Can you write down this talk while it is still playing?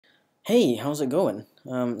Hey, how's it going?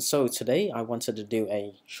 So today I wanted to do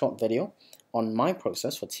a short video on my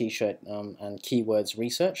process for t-shirt and keywords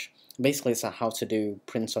research. Basically, it's how to do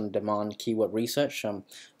print-on-demand keyword research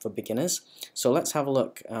for beginners. So let's have a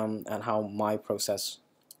look at how my process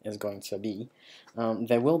is going to be.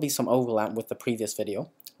 There will be some overlap with the previous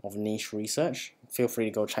video of niche research. Feel free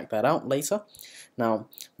to go check that out later. Now,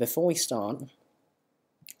 before we start,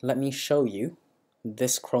 let me show you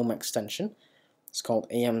this Chrome extension. It's called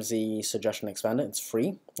AMZ Suggestion Expander. It's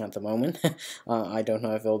free at the moment. I don't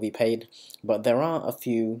know if it'll be paid, but there are a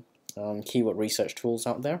few keyword research tools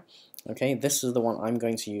out there. Okay, this is the one I'm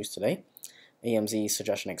going to use today, AMZ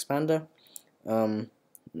Suggestion Expander.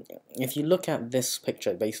 If you look at this picture,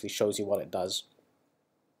 it basically shows you what it does.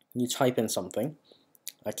 You type in something,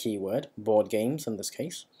 a keyword, board games in this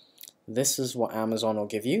case. This is what Amazon will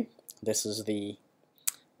give you. This is the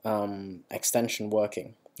extension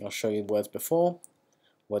working. I'll show you words before,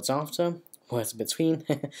 words after, words between,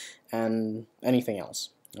 and anything else.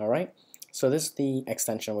 Alright, so this is the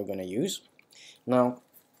extension we're going to use. Now,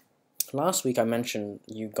 last week I mentioned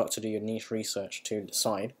you got to do your niche research to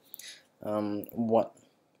decide what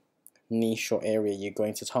niche or area you're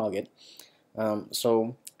going to target.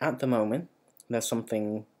 So at the moment, there's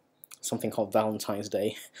something called Valentine's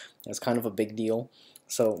Day. It's kind of a big deal.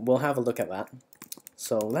 So we'll have a look at that.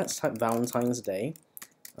 So let's type Valentine's Day.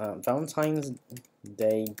 Valentine's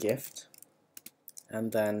Day gift,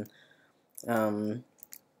 and then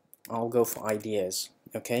I'll go for ideas.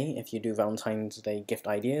 Okay, if you do Valentine's Day gift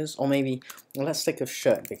ideas, or maybe let's stick with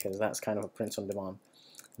shirt because that's kind of a print on demand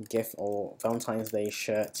gift, or Valentine's Day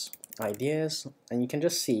shirts ideas, and you can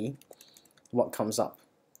just see what comes up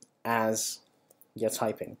as you're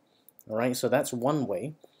typing. Alright, so that's one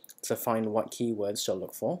way to find what keywords to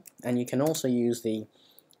look for, and you can also use the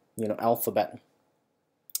alphabet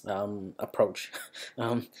approach.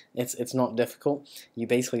 It's not difficult. You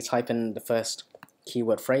basically type in the first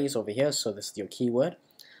keyword phrase over here, so this is your keyword,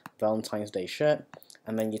 Valentine's Day shirt,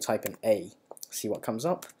 and then you type in A, see what comes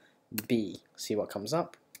up, B, see what comes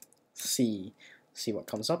up, C, see what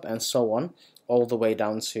comes up, and so on, all the way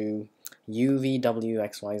down to U, V, W,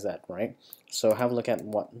 X, Y, Z, right? So have a look at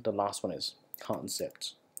what the last one is, can't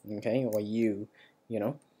zipped, okay, or U,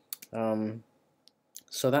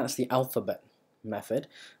 so that's the alphabet method,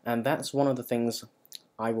 and that's one of the things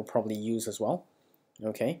I will probably use as well.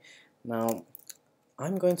 Okay, now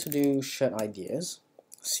I'm going to do shirt ideas,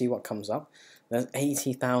 see what comes up. There's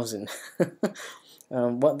 80,000.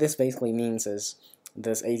 What this basically means is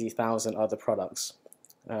there's 80,000 other products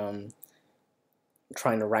trying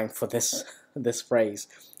to rank for this phrase,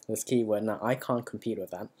 this keyword. Now I can't compete with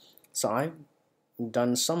that, so I've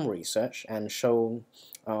done some research and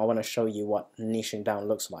I want to show you what niching down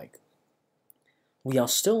looks like. We are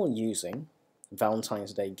still using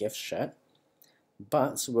Valentine's Day gift shirt,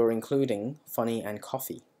 but we're including funny and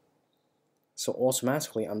coffee. So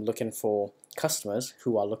automatically I'm looking for customers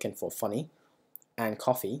who are looking for funny and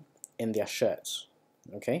coffee in their shirts.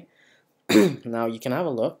 Okay, now you can have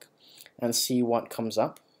a look and see what comes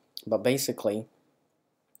up, but basically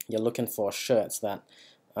you're looking for shirts that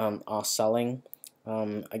are selling.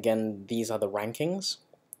 Again, these are the rankings,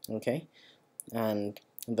 okay, and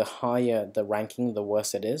the higher the ranking, the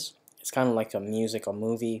worse it is. It's kind of like a music or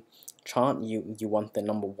movie chart. You want the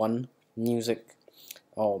 #1 music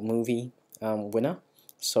or movie winner,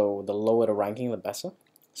 so the lower the ranking, the better.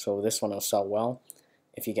 So this one will sell well.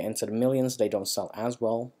 If you get into the millions, they don't sell as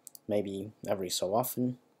well, maybe every so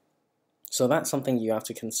often. So that's something you have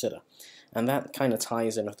to consider, and that kind of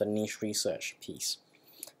ties in with the niche research piece.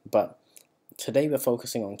 But today we're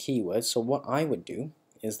focusing on keywords, so what I would do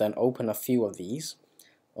is then open a few of these,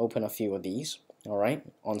 alright,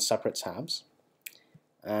 on separate tabs.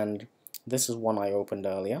 And this is one I opened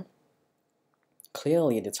earlier.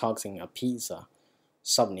 Clearly they're targeting a pizza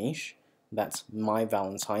sub-niche. That's My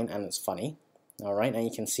Valentine, and it's funny. Alright, and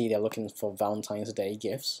you can see they're looking for Valentine's Day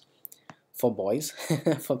gifts for boys,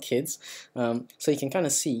 for kids. So you can kind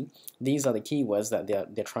of see these are the keywords that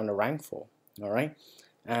they're trying to rank for. Alright,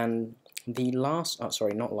 and the last,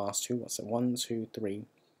 not last two, what's it, 1, 2, 3,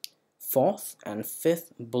 fourth and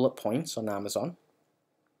fifth bullet points on Amazon,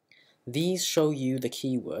 these show you the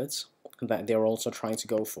keywords that they're also trying to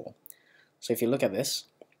go for. So if you look at this,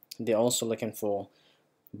 they're also looking for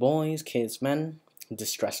boys, kids, men,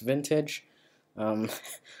 distressed vintage,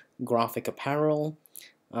 graphic apparel,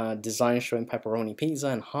 design showing pepperoni pizza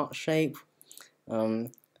and heart shape.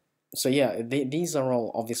 So yeah, these are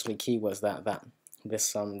all obviously keywords that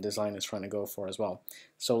this design is trying to go for as well.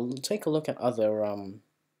 So take a look at other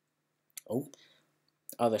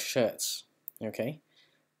shirts. Okay,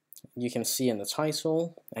 you can see in the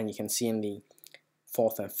title, and you can see in the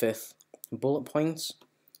 4th and 5th bullet points,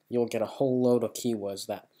 you'll get a whole load of keywords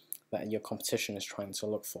that your competition is trying to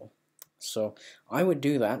look for. So I would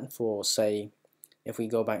do that for, say, if we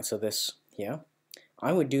go back to this here,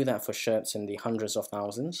 I would do that for shirts in the hundreds of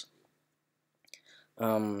thousands.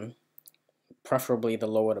 Preferably the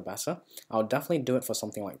lower the better. I'll definitely do it for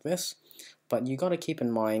something like this, but you got to keep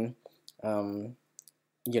in mind,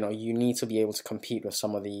 you know, you need to be able to compete with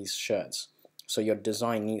some of these shirts. So your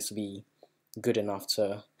design needs to be good enough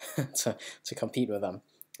to to compete with them.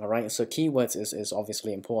 All right. So keywords is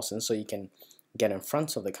obviously important, so you can get in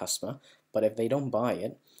front of the customer. But if they don't buy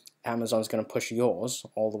it, Amazon's going to push yours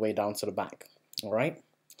all the way down to the back. All right.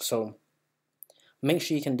 So make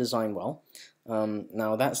sure you can design well.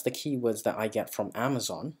 Now that's the keywords that I get from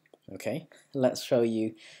Amazon. Okay. Let's show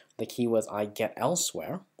you the keywords I get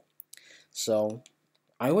elsewhere. So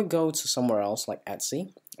I would go to somewhere else like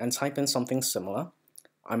Etsy and type in something similar.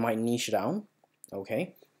 I might niche down,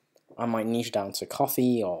 okay? I might niche down to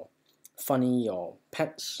coffee or funny or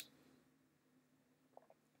pets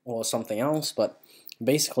or something else, but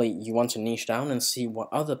basically you want to niche down and see what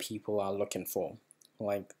other people are looking for,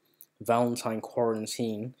 like Valentine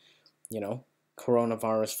quarantine, you know,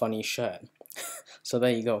 coronavirus funny shirt. So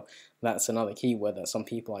there you go. That's another keyword that some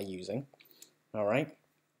people are using, all right?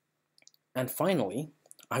 And finally,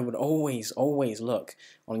 I would always look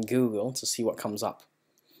on Google to see what comes up,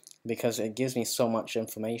 because it gives me so much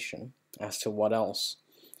information as to what else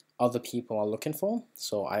other people are looking for.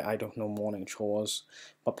 So I don't know morning chores,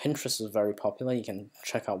 but Pinterest is very popular. You can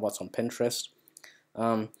check out what's on Pinterest.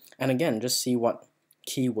 And again, just see what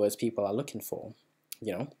keywords people are looking for.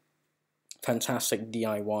 You know, fantastic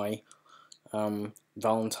DIY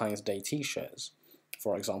Valentine's Day t-shirts,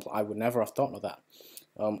 for example. I would never have thought of that.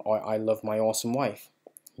 Or I love my awesome wife.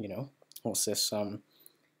 You know, what's this?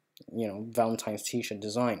 You know, Valentine's t-shirt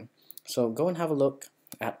design. So go and have a look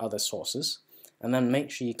at other sources, and then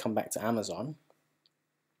make sure you come back to Amazon,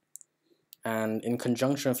 and in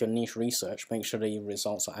conjunction with your niche research, make sure the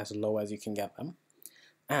results are as low as you can get them,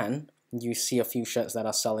 and you see a few shirts that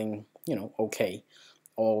are selling, you know, okay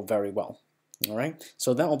or very well. All right,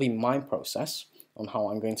 so that will be my process on how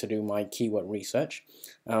I'm going to do my keyword research.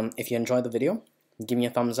 If you enjoyed the video, give me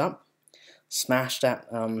a thumbs up. Smash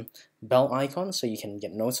that bell icon so you can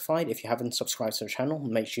get notified. If you haven't subscribed to the channel,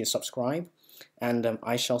 make sure you subscribe, and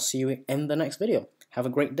I shall see you in the next video. Have a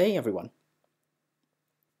great day, everyone.